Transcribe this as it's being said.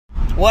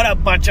What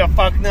up, bunch of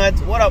fuck nuts?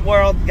 What up,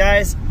 world,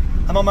 guys?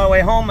 I'm on my way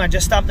home. I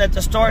just stopped at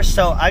the store,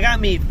 so I got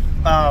me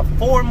 5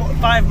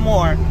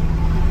 more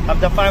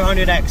of the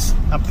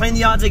 500X. I'm playing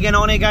the odds again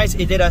on it, guys.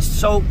 It did us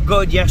so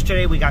good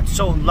yesterday. We got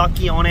so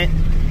lucky on it.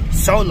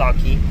 So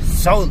lucky,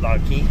 so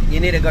lucky.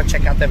 You need to go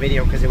check out the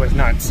video because it was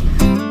nuts.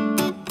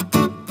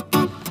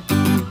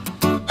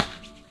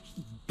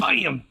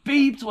 Bam,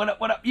 beeps. What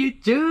up,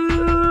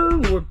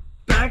 YouTube? We're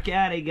back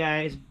at it,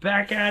 guys.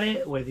 Back at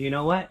it with, you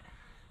know what?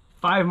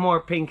 5 more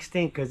pink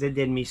stink because it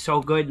did me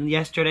so good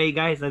yesterday,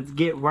 guys. Let's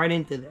get right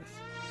into this.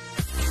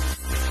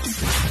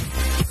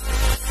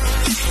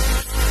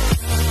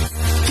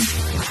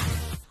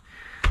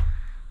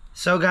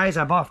 So, guys,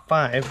 I bought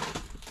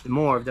 5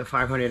 more of the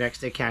 500X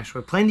to cash.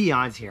 We're playing the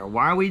odds here.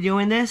 Why are we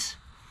doing this?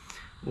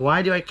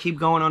 Why do I keep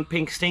going on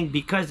pink stink?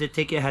 Because the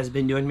ticket has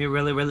been doing me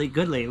really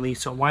good lately.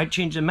 So why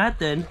change the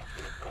method?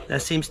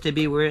 That seems to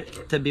be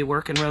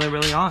working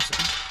really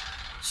awesome.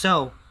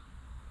 So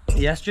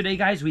yesterday,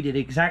 guys, we did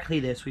exactly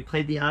this. We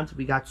played the odds.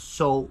 We got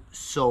so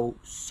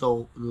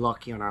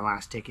lucky on our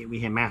last ticket. We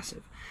hit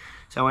massive.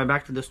 So I went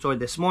back to the store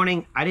this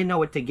morning. I didn't know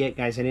what to get,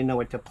 guys. I didn't know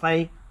what to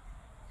play.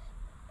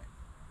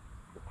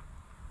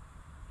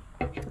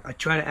 I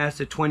tried to ask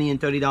the $20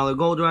 and $30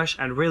 gold rush.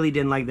 I really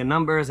didn't like the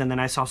numbers, and then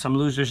I saw some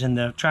losers in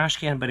the trash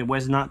can, but it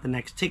was not the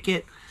next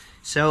ticket.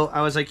 So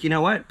I was like, you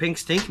know what? Pink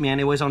stink, man.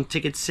 It was on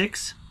ticket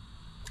 6.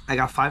 I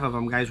got 5 of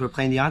them, guys. We're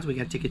playing the odds. We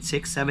got ticket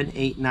 6, 7,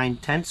 8, 9,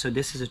 10. So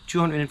this is a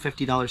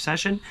 $250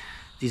 session.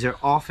 These are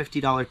all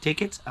 $50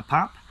 tickets a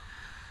pop.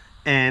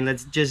 And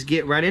let's just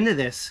get right into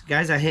this.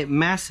 Guys, I hit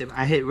massive.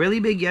 I hit really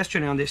big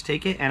yesterday on this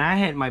ticket, and I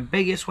hit my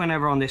biggest win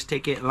ever on this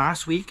ticket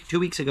last week, 2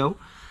 weeks ago.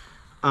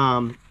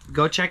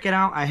 Go check it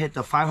out. I hit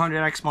the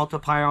 500X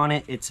multiplier on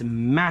it. It's a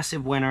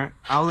massive winner.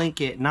 I'll link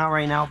it, not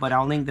right now, but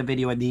I'll link the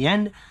video at the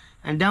end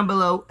and down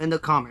below in the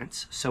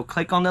comments. So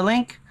click on the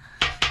link.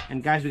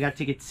 And guys, we got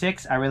ticket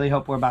 6. I really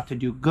hope we're about to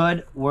do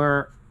good. We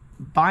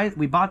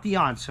bought the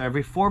odds. So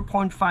every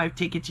 4.5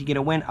 tickets, you get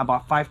a win. I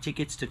bought 5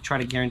 tickets to try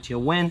to guarantee a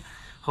win.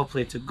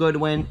 Hopefully it's a good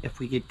win. If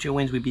we get 2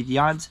 wins, we beat the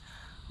odds.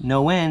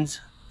 No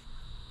wins,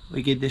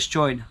 we get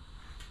destroyed.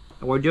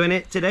 We're doing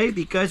it today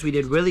because we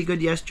did really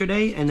good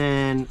yesterday, and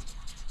then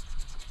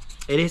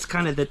it is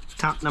kind of the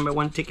top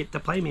 #1 ticket to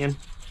play, man.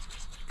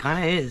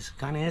 Kind of is.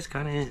 All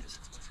right,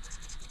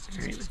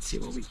 let's see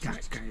what we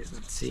got, guys.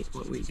 Let's see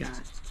what we got.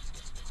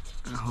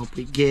 I hope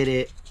we get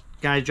it.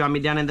 Guys, drop me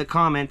down in the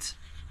comments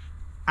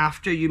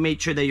after you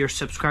made sure that you're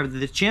subscribed to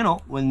the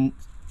channel when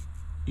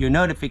your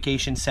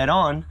notification set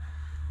on.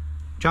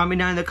 Drop me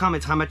down in the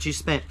comments how much you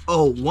spent.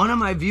 Oh, one of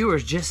my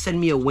viewers just sent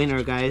me a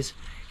winner, guys.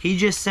 He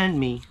just sent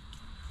me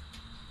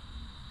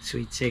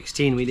Sweet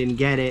 16, we didn't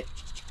get it.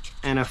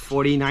 And a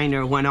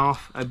 49er went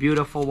off. A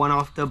beautiful one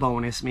off the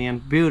bonus, man.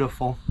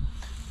 Beautiful.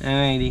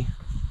 Alrighty.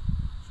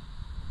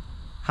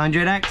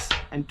 100X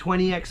and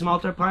 20X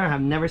multiplier.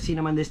 I've never seen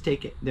them on this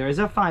ticket. There is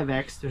a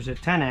 5X. There's a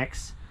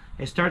 10X.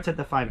 It starts at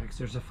the 5X.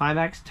 There's a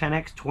 5X,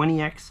 10X,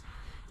 20X,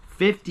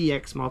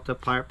 50X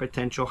multiplier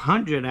potential,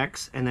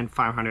 100X, and then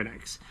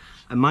 500X.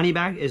 A money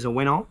bag is a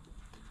win all.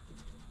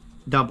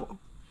 Double.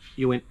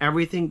 You win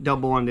everything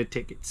double on the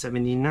ticket.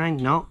 79,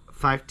 no.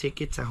 5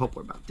 tickets. I hope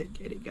we're about to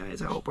get it,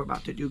 guys. I hope we're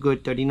about to do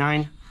good.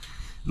 39.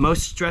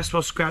 Most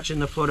stressful scratch in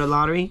the Florida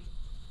lottery.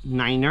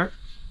 9er.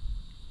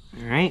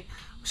 Alright.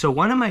 So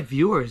one of my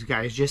viewers,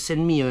 guys, just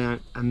sent me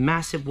a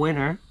massive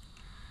winner.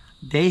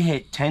 They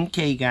hit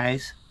 10K,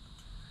 guys,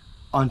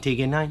 on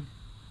ticket 9.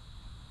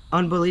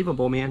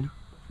 Unbelievable, man.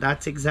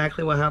 That's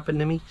exactly what happened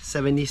to me.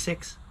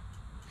 76.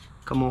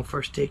 Come on,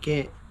 first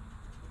ticket.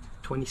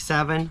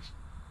 27.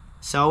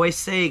 So I always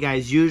say,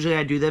 guys, usually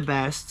I do the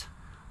best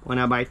when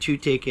I buy 2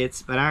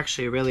 tickets, but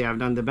actually really I've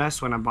done the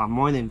best when I bought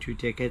more than 2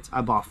 tickets.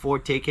 I bought 4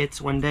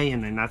 tickets one day,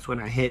 and then that's when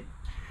I hit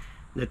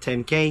the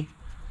 10K.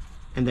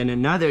 And then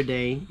another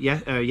day,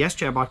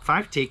 yesterday I bought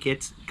 5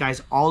 tickets,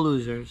 guys, all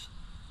losers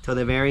till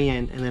the very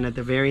end. And then at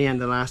the very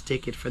end, the last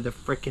ticket for the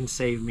freaking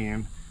save,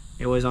 man,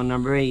 it was on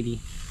number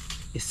 80.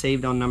 It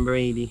saved on number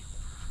 80.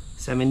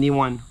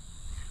 71.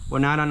 We're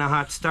not on a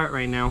hot start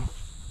right now.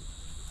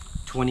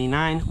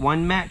 29.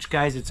 One match,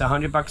 guys. It's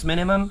 $100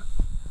 minimum.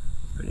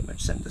 Pretty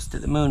much sent us to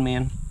the moon,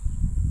 man.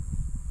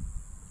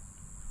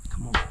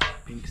 Come on,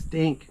 pink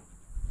stink.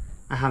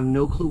 I have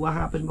no clue what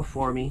happened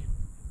before me.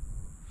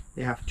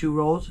 They have 2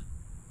 rolls.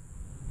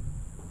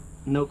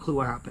 No clue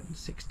what happened.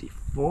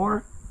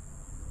 64.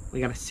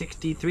 We got a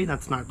 63.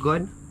 That's not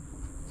good.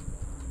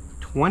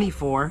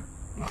 24.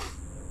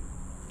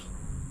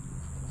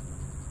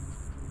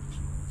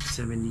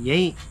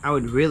 78. I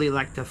would really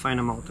like to find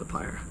a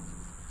multiplier.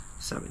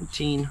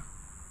 17.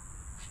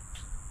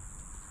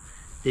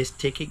 This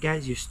ticket,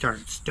 guys, you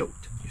start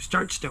stoked.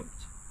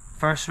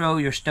 First row,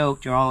 you're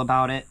stoked. You're all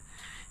about it.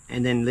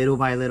 And then little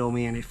by little,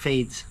 man, it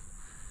fades.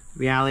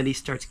 Reality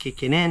starts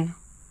kicking in.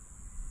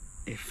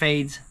 It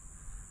fades.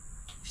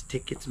 These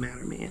tickets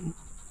matter, man.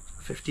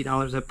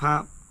 $50 a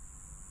pop.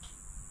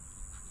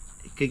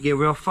 It could get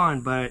real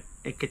fun, but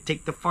it could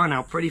take the fun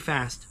out pretty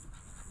fast.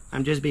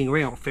 I'm just being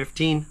real.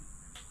 15.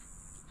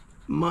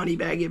 Money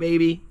bag it,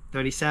 baby.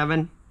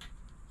 37.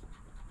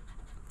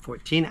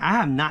 14. I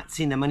have not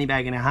seen the money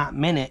bag in a hot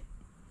minute.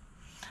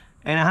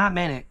 In a hot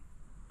minute.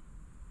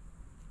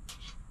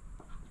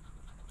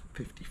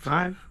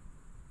 55.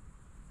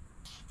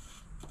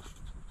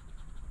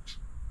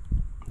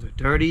 The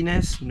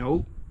dirtiness,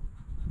 nope.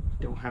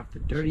 Don't have the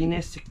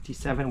dirtiness.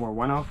 67, we're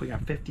one off. We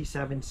got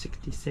 57,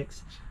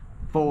 66,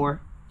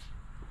 4.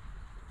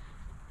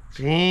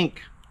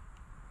 Pink.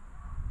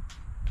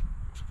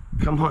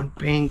 Come on,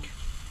 pink.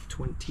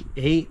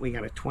 28. We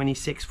got a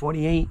 26,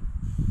 48.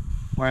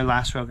 We're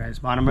last row, guys.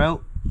 Bottom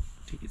row.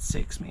 Ticket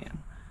 6, man.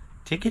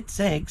 Ticket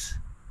 6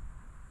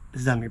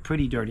 has done me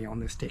pretty dirty on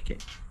this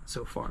ticket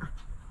so far.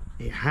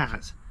 It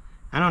has.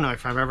 I don't know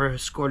if I've ever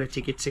scored a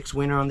ticket 6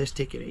 winner on this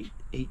ticket.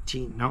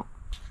 18. No.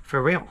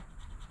 For real.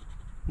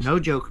 No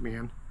joke,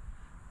 man.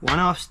 One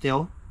off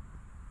still.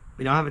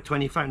 We don't have a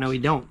 25. No, we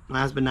don't.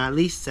 Last but not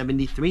least,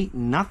 73.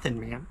 Nothing,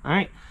 man. All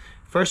right.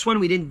 First one,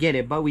 we didn't get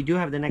it, but we do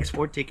have the next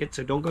 4 tickets,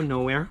 so don't go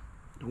nowhere.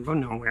 Don't go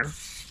nowhere.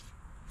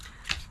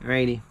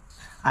 Alrighty.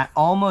 I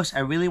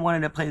really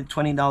wanted to play the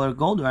 $20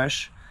 Gold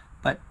Rush,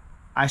 but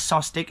I saw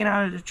sticking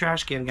out of the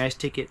trash can, guys,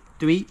 ticket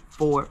 3,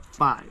 4,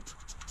 5.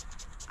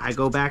 I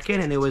go back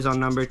in, and it was on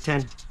number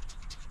 10.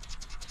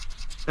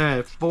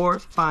 4,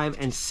 5,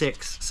 and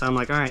 6. So I'm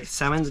like, all right,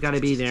 7's got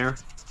to be there.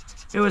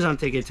 It was on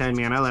ticket 10,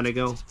 man. I let it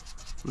go.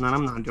 No,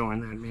 I'm not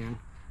doing that, man.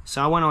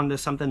 So I went on to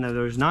something that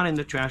was not in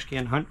the trash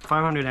can,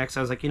 500X.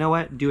 I was like, you know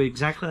what? Do it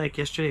exactly like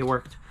yesterday. It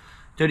worked.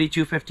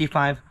 32,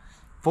 55,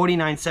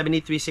 49,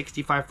 73,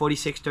 65,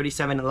 46,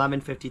 37,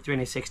 11, 53,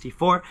 and a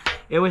 64.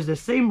 It was the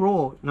same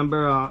roll.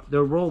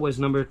 The roll was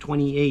number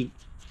 28.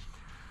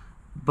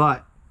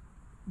 But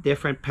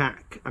different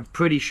pack. I'm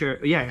pretty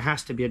sure. Yeah, it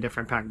has to be a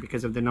different pack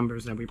because of the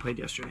numbers that we played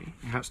yesterday.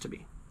 It has to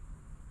be.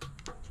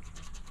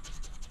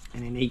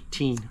 And an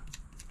 18.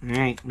 All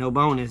right, no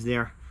bonus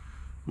there.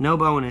 No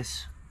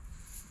bonus.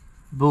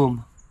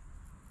 Boom.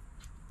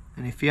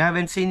 And if you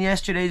haven't seen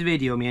yesterday's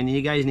video, man,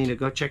 you guys need to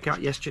go check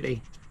out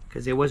yesterday.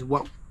 Because it was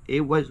whoa.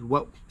 It was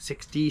whoa.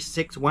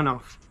 66 one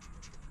off.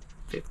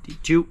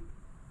 52.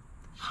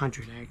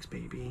 100X,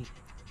 baby.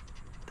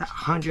 That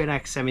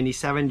 100X.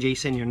 77,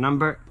 Jason, your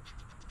number.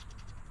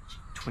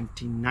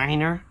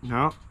 29er.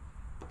 No.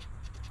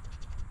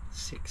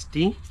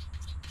 60.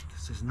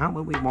 This is not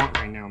what we want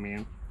right now,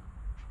 man.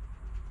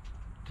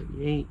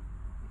 38.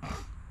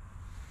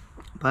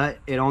 But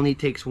it only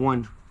takes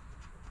 1.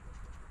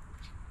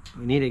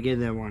 We need to get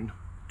that one.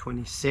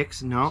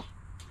 26. No.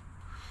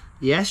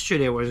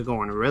 Yesterday was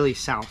going really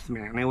south,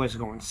 man. It was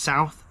going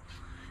south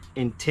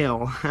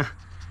until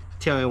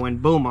it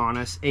went boom on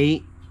us.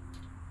 8.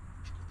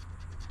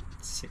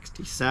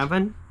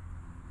 67.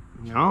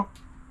 No.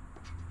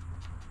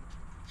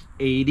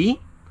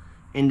 80.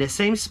 In the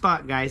same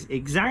spot, guys.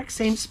 Exact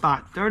same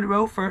spot. 3rd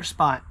row, 1st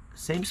spot.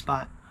 Same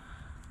spot.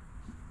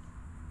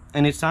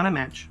 And it's not a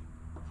match.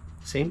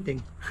 Same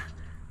thing.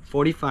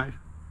 45.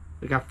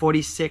 We got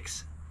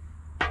 46.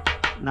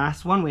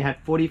 Last one we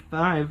had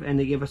 45 and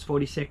they gave us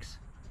 46.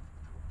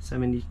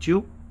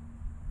 72.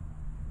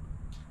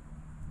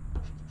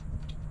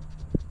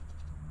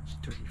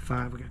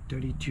 35. We got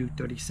 32,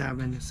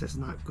 37. This is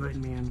not good,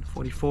 man.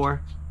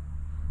 44.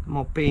 Come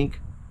on, pink.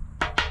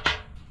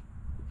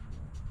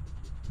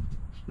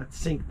 Let's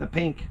sink the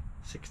pink.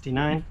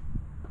 69.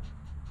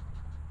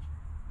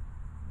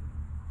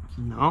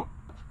 No.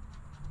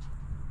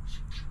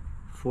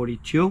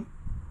 42.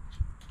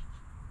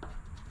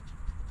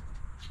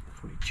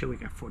 42, we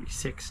got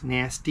 46.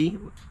 Nasty.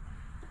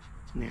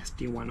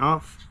 Nasty one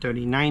off.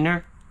 39er.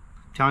 I'm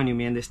telling you,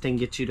 man, this thing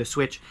gets you to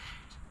switch.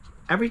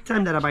 Every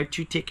time that I buy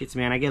 2 tickets,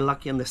 man, I get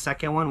lucky on the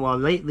second one. Well,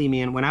 lately,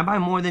 man, when I buy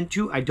more than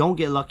 2, I don't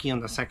get lucky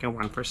on the second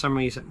one for some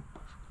reason.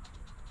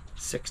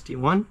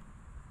 61.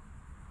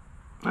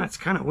 That's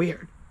kind of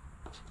weird.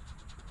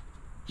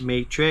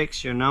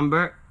 Matrix, your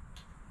number.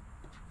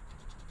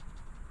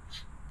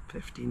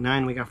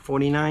 59, we got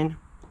 49.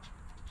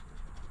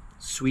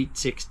 Sweet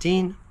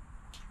 16.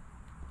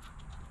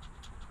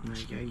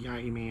 Ay, ay,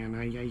 ay, man.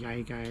 Ay, ay,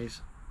 ay,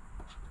 guys.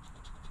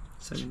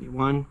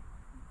 71.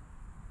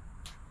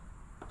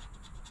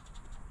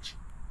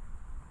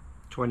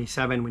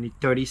 27, we need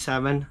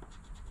 37.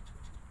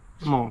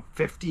 Come on,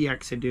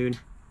 50X, dude.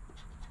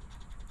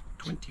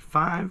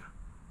 25.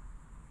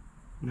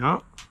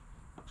 No.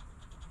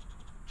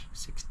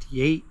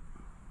 68.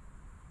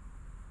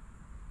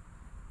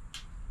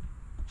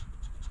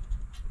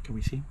 Can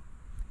we see?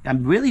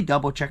 I'm really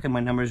double checking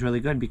my numbers really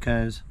good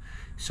because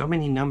so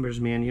many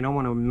numbers, man. You don't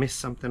want to miss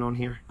something on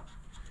here.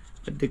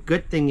 But the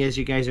good thing is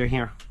you guys are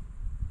here.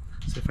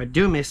 So if I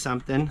do miss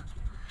something,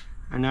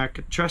 I know I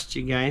could trust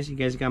you guys. You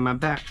guys got my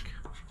back.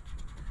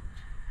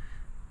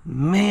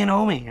 Man,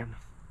 oh man.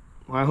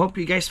 Well, I hope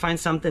you guys find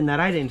something that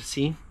I didn't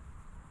see.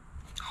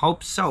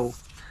 Hope so.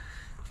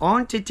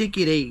 On to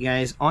ticket 8,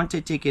 guys. On to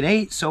ticket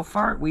 8. So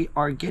far, we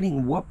are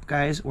getting whoop,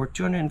 guys. We're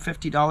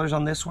 $250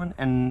 on this one,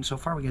 and so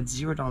far we got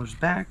 $0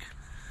 back.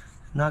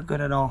 Not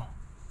good at all.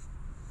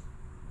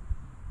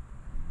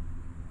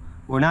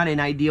 We're not in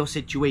an ideal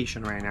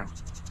situation right now.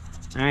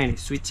 Alrighty,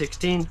 sweet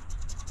 16,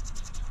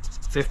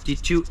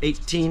 52,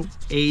 18,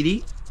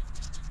 80,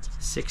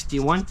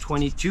 61,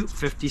 22,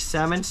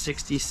 57,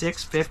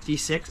 66,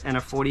 56, and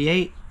a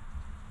 48.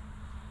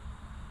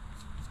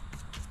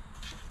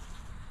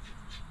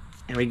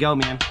 Here we go,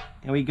 man.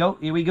 Here we go.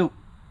 Here we go.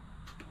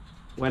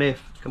 What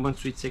if? Come on,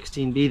 Sweet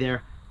 16, be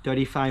there.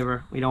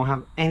 35er. We don't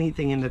have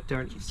anything in the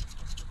 30s.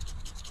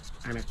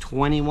 And a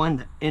 21,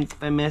 the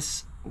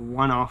infamous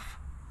one-off.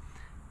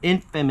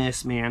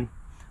 Infamous, man.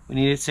 We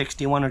needed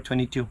 61 or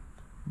 22.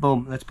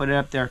 Boom. Let's put it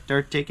up there.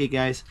 Third ticket,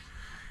 guys.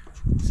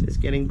 This is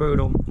getting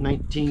brutal.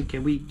 19.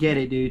 Can we get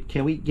it, dude?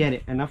 Can we get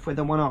it? Enough with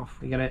the one-off.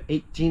 We got an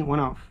 18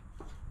 one-off.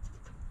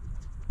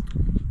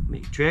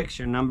 Matrix,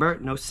 your number.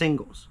 No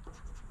singles.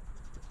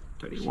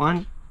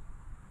 31.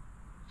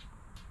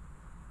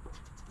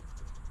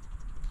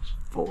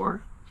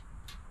 4.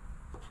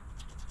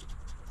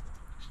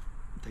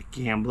 The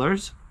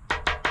Gamblers.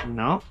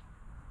 No.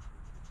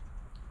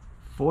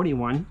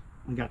 41.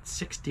 We got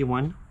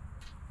 61.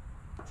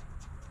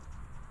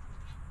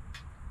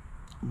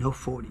 No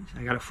 40s.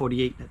 I got a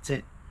 48. That's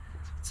it.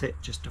 That's it.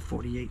 Just a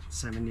 48.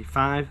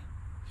 75.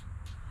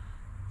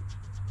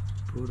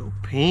 Brutal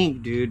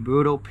pink, dude.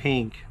 Brutal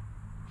pink.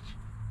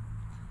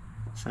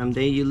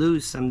 Someday you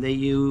lose. Someday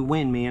you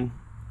win, man.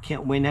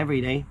 Can't win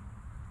every day.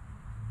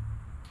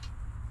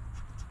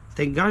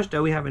 Thank gosh,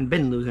 though, we haven't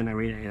been losing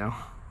every day, though.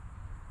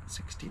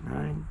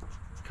 69.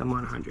 Come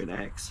on,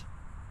 100X.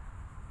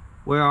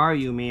 Where are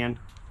you, man?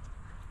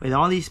 With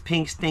all these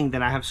pinks things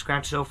that I have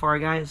scratched so far,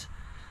 guys,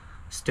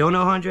 still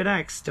no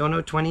 100X, still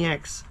no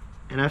 20X.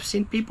 And I've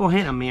seen people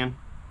hit them, man.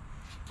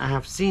 I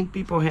have seen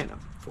people hit them.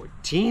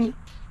 14.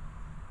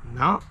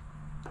 No.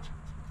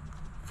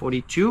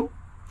 42.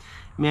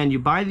 Man, you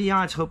buy the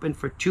odds hoping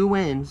for 2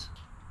 wins.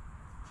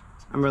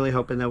 I'm really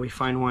hoping that we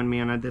find one,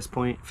 man, at this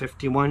point.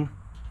 51.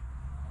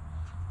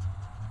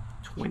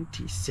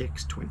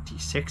 26,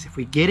 26. If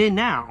we get in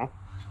now,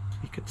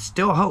 we could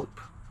still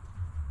hope.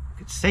 It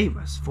could save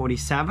us.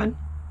 47.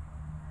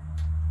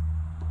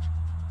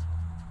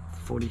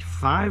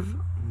 45.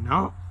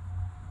 No.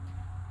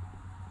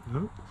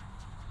 No.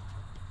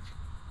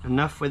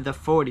 Enough with the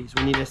 40s.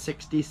 We need a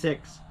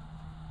 66.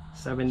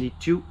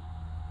 72.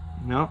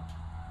 No.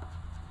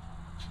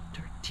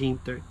 13,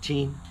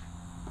 13.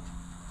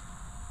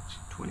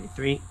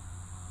 23.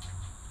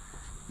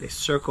 They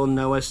circle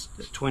Noah's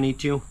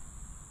 22.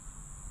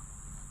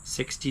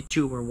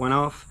 62. We're one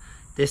off.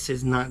 This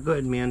is not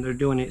good, man. They're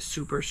doing it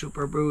super,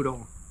 super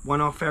brutal.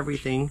 One off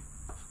everything.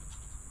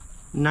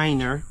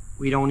 9er.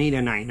 We don't need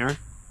a 9er.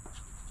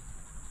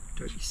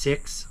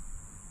 36.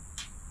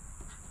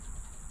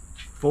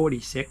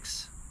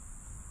 46.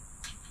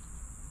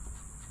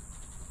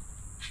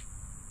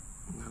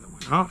 Another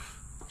one off.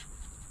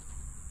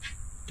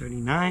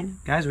 39.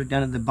 Guys, we're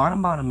down at the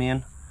bottom,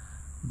 man.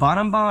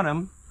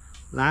 Bottom.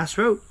 Last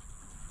row.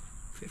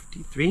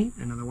 53.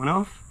 Another one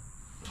off.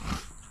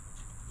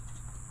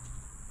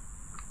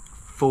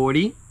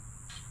 40.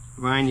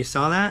 Ryan, you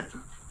saw that?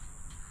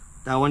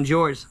 That one's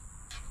yours.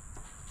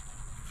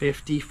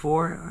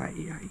 54.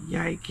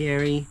 Ay,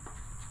 Carrie.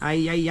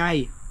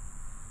 Ay.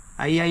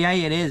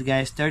 It is,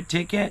 guys. Third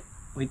ticket.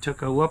 We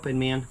took a whooping,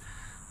 man.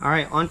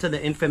 Alright, on to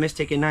the infamous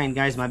ticket 9.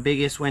 Guys, my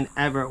biggest win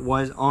ever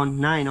was on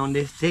 9 on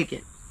this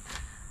ticket.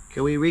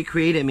 Can we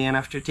recreate it, man,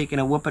 after taking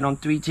a whooping on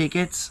 3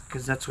 tickets?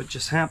 Because that's what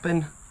just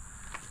happened.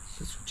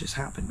 That's what just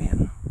happened,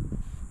 man.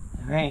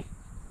 Alright.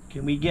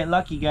 Can we get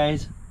lucky,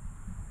 guys?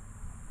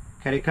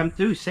 Can it come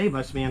through? Save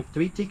us, man.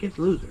 3 ticket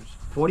losers.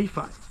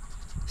 45.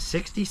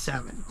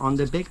 67 on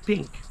the big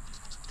pink.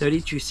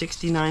 32,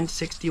 69,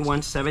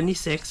 61,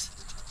 76,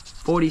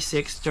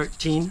 46,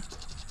 13,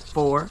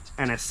 4,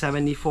 and a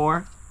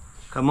 74.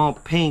 Come on,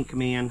 pink,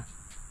 man.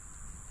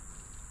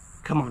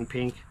 Come on,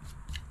 pink.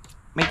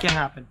 Make it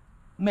happen.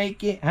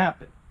 Make it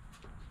happen.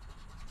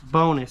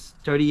 Bonus,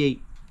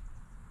 38.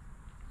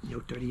 No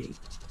 38.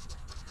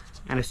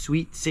 And a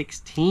sweet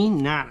 16,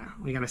 nada.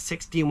 We got a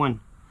 61.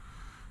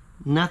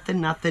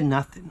 Nothing.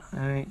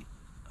 Alright,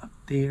 up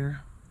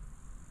there.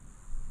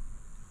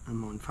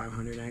 I'm on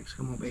 500X.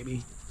 Come on,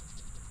 baby.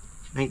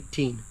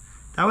 19.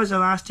 That was the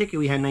last ticket.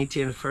 We had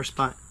 19 in the first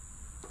spot.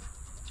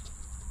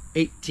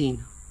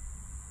 18.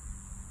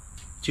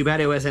 Too bad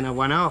it wasn't a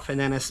one-off and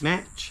then a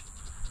smash.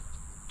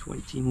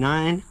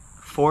 29.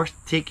 Fourth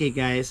ticket,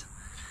 guys.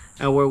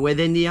 And we're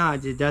within the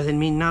odds. It doesn't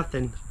mean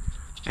nothing.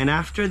 And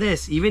after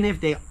this, even if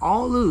they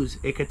all lose,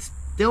 it could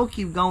still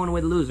keep going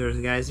with losers,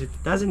 guys. It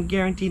doesn't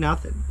guarantee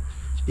nothing.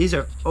 These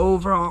are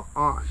overall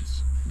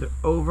odds. They're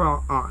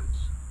overall odds.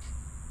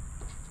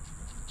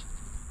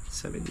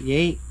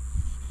 78.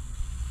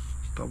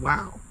 But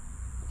wow.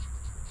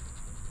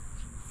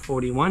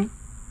 41.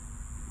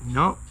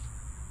 No.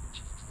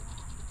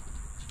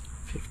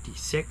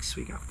 56.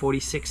 We got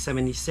 46,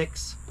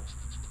 76.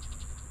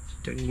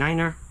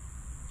 39er.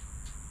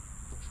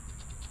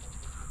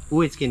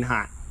 Ooh, it's getting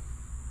hot.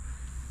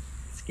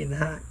 It's getting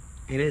hot.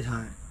 It is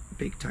hot.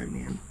 Big time,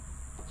 man.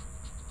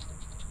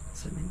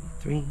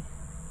 73.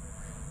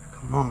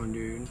 Come on,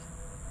 dude.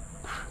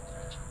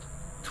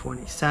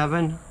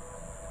 27.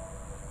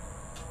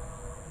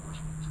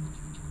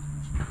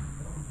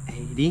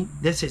 80.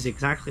 This is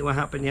exactly what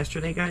happened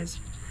yesterday, guys.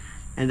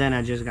 And then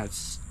I just got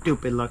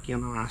stupid lucky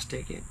on the last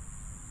ticket.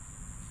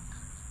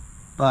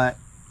 But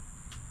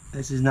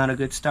this is not a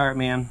good start,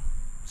 man.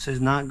 This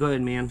is not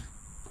good, man.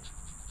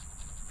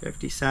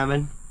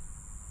 57.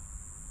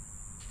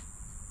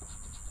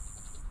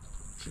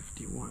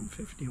 51,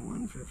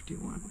 51,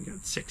 51. We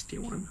got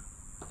 61.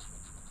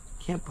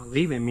 Can't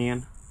believe it,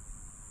 man.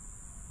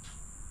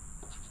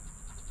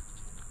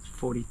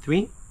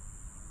 43.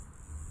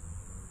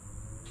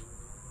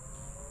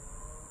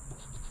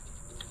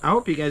 I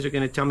hope you guys are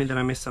going to tell me that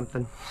I missed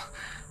something.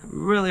 I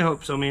really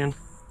hope so, man.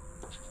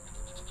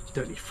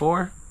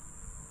 34.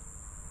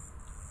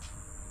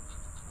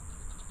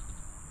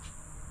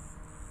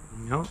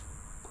 No.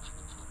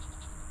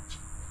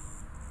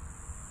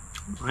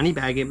 Money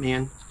bag it,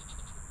 man.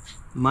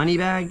 Money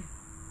bag.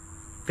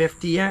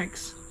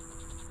 50x.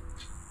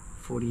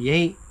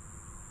 48.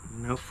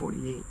 No,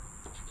 48.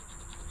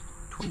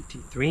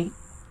 23.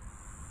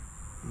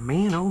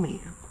 Man, oh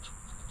man.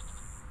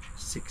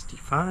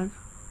 65.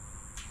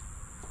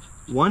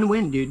 One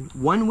win, dude.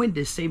 One win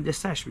to save the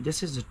sesh.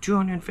 This is a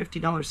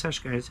 $250 sesh,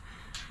 guys.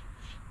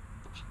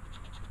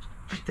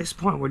 At this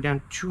point, we're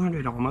down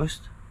 200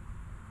 almost.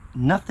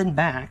 Nothing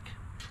back.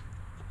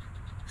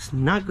 It's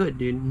not good,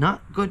 dude.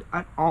 Not good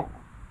at all.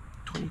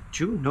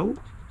 22, no.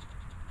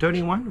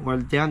 31. We're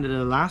down to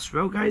the last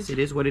row, guys. It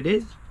is what it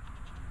is.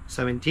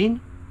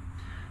 17.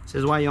 This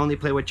is why you only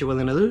play what you're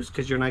willing to lose,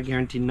 because you're not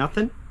guaranteed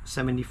nothing.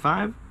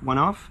 75. One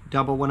off.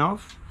 Double one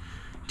off.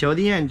 Till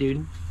the end,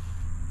 dude.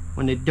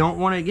 When they don't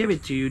want to give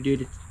it to you,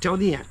 dude, it's till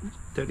the end.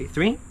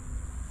 33.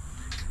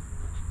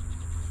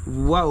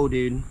 Whoa,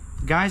 dude.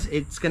 Guys,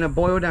 it's going to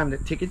boil down to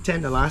ticket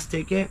 10, the last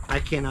ticket. I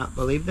cannot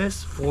believe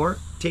this. 4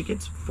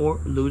 tickets, 4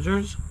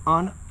 losers.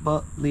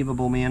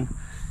 Unbelievable, man.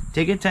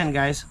 Ticket 10,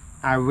 guys.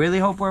 I really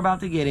hope we're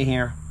about to get it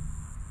here.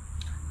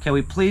 Can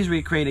we please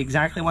recreate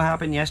exactly what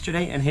happened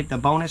yesterday and hit the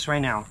bonus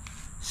right now?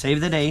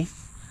 Save the day.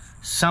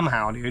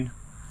 Somehow, dude.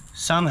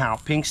 Somehow.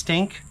 Pink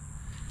stink.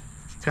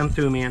 Come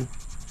through, man.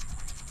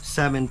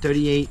 7,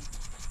 38,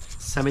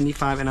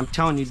 75, and I'm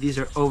telling you, these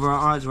are overall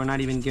odds. We're not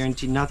even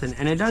guaranteed nothing,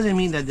 and it doesn't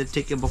mean that the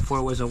ticket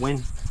before was a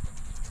win.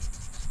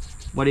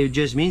 What it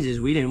just means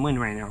is we didn't win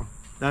right now.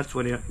 That's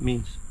what it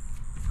means.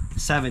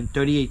 7,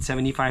 38,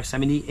 75,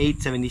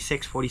 78,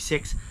 76,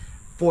 46,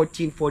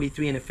 14,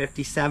 43, and a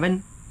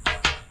 57.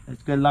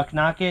 That's good luck.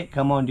 Knock it.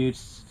 Come on, dude.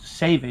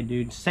 Save it,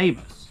 dude. Save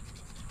us.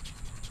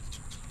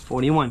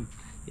 41.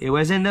 It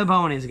was in the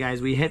bonus,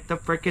 guys. We hit the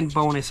freaking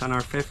bonus on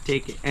our 5th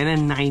ticket, and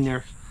a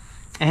 9er.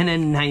 And a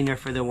 9er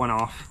for the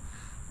one-off.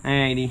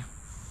 Alrighty.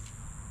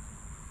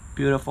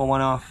 Beautiful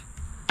one-off.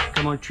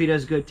 Come on, treat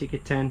us good,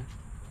 ticket 10.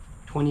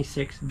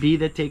 26. Be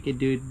the ticket,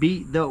 dude.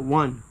 Be the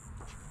one.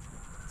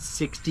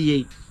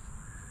 68.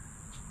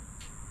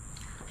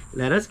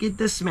 Let us get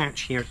this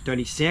match here.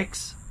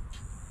 36.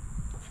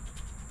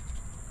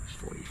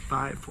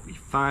 45,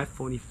 45,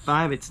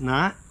 45. It's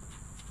not.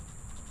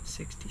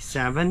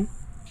 67.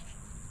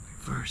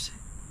 Reverse it.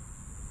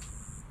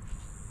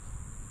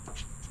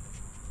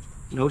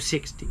 No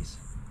 60s.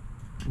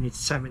 I need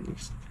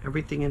 70s.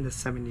 Everything in the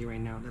 70 right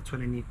now. That's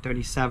what I need.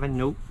 37.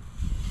 Nope.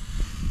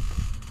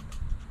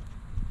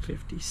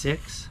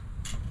 56.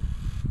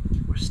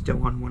 We're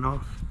still on one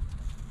off.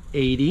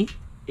 80.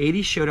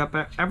 80 showed up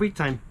every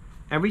time.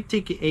 Every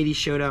ticket 80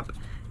 showed up.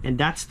 And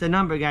that's the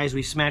number, guys,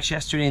 we smashed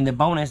yesterday in the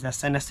bonus that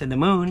sent us to the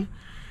moon.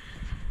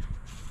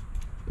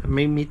 It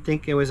made me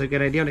think it was a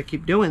good idea to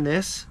keep doing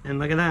this. And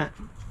look at that.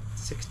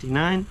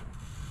 69.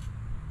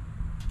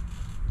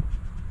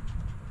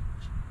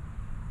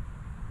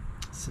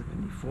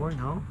 74,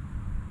 no.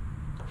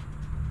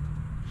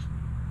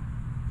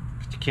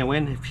 But you can't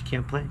win if you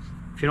can't play.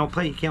 If you don't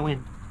play, you can't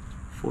win.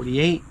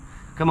 48.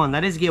 Come on,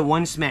 let us get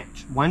one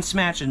smash. One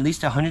smash, at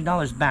least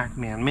 $100 back,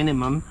 man.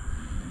 Minimum.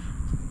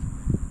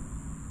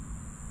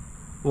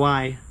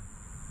 Why?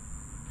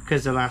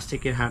 Because the last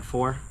ticket had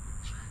 4.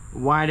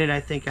 Why did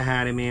I think I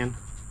had it, man?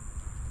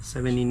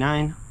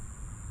 79.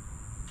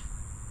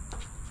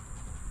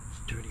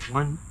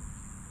 31.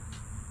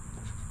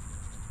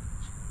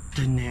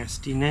 The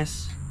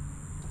nastiness.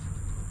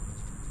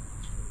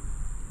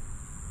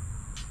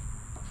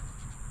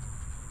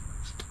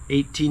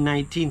 18,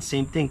 19,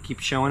 same thing. Keep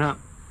showing up.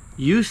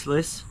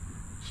 Useless.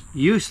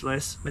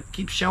 Useless, but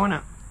keep showing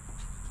up.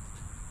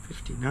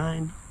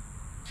 59.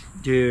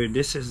 Dude,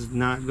 this is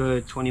not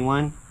good.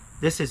 21.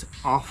 This is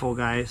awful,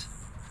 guys.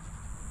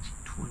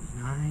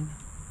 29.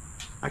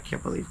 I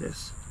can't believe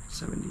this.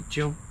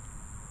 72.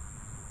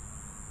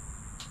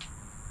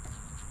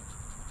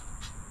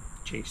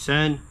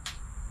 Jason.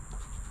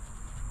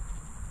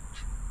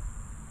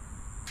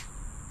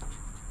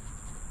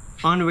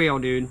 Unreal,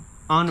 dude.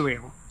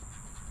 Unreal.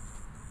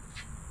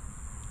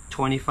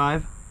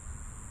 25.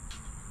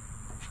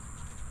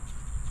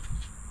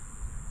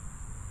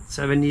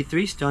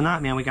 73. Still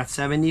not, man. We got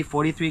 70,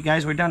 43.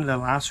 Guys, we're down to the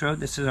last row.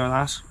 This is our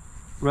last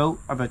row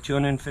of a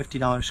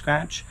 $250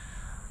 scratch.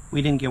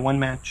 We didn't get one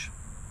match.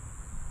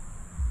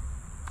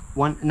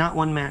 Not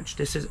one match.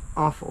 This is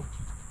awful.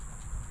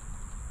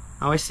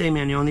 I always say,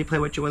 man, you only play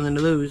what you're willing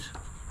to lose.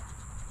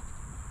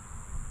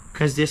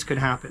 because this could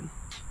happen.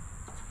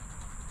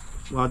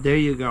 Well, there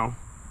you go.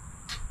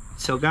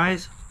 So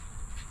guys,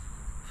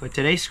 for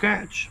today's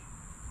scratch,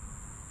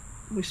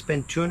 we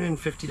spent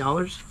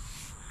 $250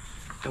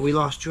 and we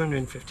lost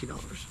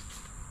 $250.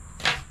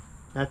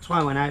 That's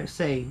why when I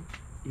say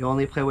you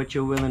only play what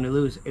you're willing to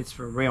lose, it's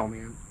for real,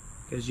 man.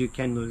 Because you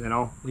can lose it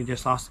all. We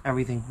just lost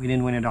everything. We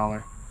didn't win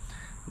 $1.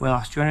 We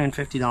lost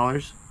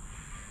 $250.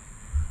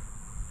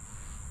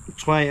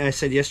 That's why I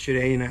said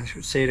yesterday, and I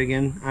should say it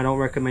again, I don't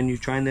recommend you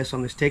trying this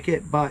on this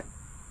ticket, but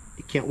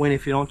you can't win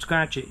if you don't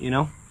scratch it, you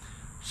know?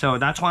 So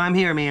that's why I'm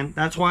here, man.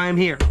 That's why I'm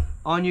here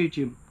on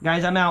YouTube.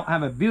 Guys, I'm out.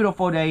 Have a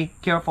beautiful day.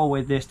 Careful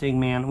with this thing,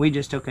 man. We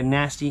just took a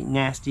nasty,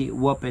 nasty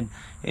whooping.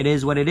 It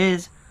is what it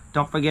is.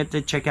 Don't forget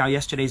to check out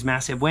yesterday's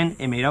massive win.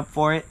 It made up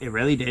for it. It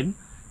really did.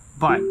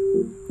 But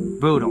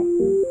brutal.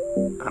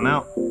 I'm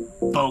out.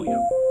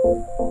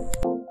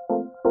 Booyah.